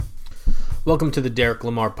Welcome to the Derek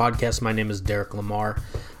Lamar Podcast. My name is Derek Lamar.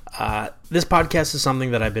 This podcast is something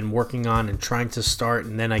that I've been working on and trying to start,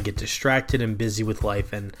 and then I get distracted and busy with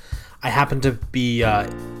life, and I happen to be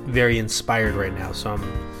very inspired right now, so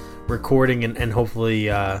I'm recording, and hopefully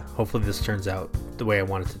this turns out the way I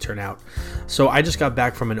want it to turn out. So I just got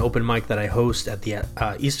back from an open mic that I host at the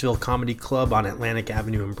Eastville Comedy Club on Atlantic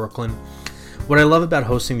Avenue in Brooklyn. What I love about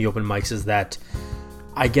hosting the open mics is that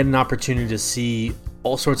I get an opportunity to see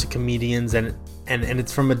all sorts of comedians, and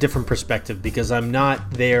it's from a different perspective because I'm not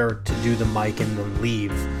there to do the mic and then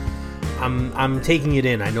leave. I'm taking it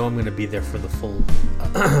in. I know I'm going to be there for the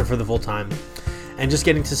full time, and just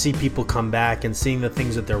getting to see people come back and seeing the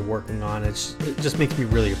things that they're working on, it just makes me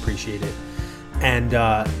really appreciate it. And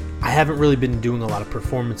I haven't really been doing a lot of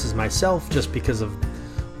performances myself just because of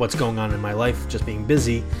what's going on in my life, just being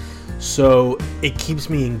busy. So it keeps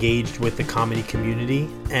me engaged with the comedy community,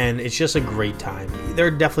 and it's just a great time. There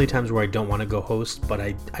are definitely times where I don't want to go host, but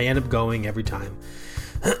I end up going every time.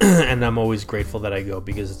 And I'm always grateful that I go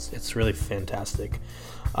because it's really fantastic.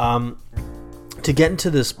 To get into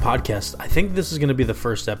this podcast, I think this is going to be the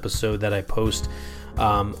first episode that I post.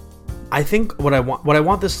 I think what I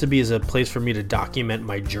want this to be is a place for me to document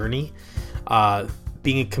my journey.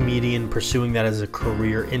 Being a comedian, pursuing that as a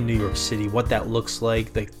career in New York City, what that looks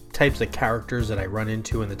like, the types of characters that I run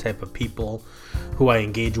into, and the type of people who I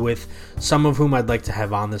engage with, some of whom I'd like to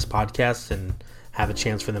have on this podcast and have a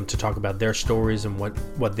chance for them to talk about their stories and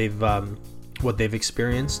what they've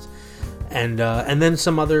experienced, and then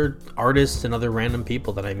some other artists and other random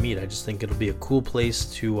people that I meet. I just think it'll be a cool place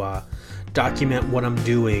to document what I'm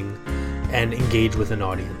doing and engage with an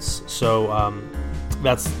audience. So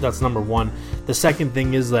that's number one. The second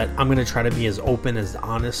thing is that I'm going to try to be as open, as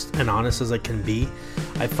honest as I can be.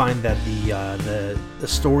 I find that the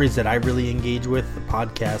stories that I really engage with, the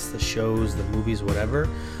podcasts, the shows, the movies, whatever,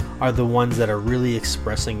 are the ones that are really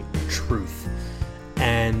expressing truth.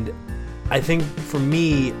 And I think for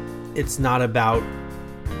me, it's not about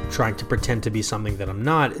trying to pretend to be something that I'm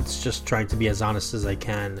not. It's just trying to be as honest as I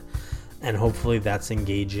can, and hopefully that's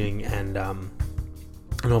engaging, and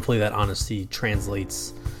hopefully that honesty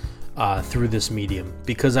translates through this medium.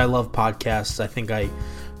 Because I love podcasts, I think I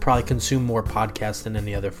probably consume more podcasts than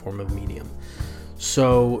any other form of medium.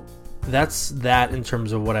 So that's that in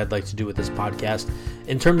terms of what I'd like to do with this podcast.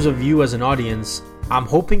 In terms of you as an audience, I'm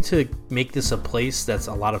hoping to make this a place that's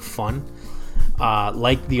a lot of fun.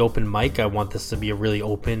 Like the open mic, I want this to be a really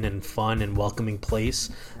open and fun and welcoming place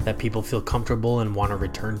that people feel comfortable and want to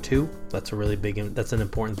return to. That's an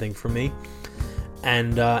important thing for me.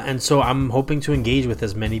 And so I'm hoping to engage with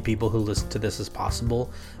as many people who listen to this as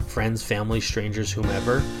possible, friends, family, strangers,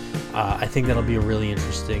 whomever. I think that'll be a really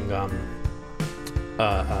interesting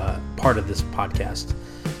part of this podcast.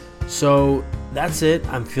 So that's it.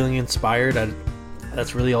 I'm feeling inspired.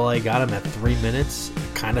 That's really all I got. I'm at 3 minutes.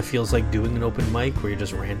 It kind of feels like doing an open mic where you're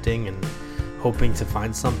just ranting and hoping to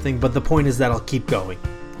find something. But the point is that I'll keep going.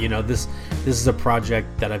 You know, this is a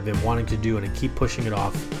project that I've been wanting to do, and I keep pushing it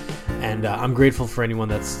off. And I'm grateful for anyone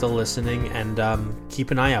that's still listening, and keep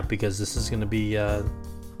an eye out because this is going to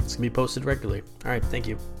be posted regularly. All right, thank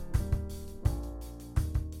you.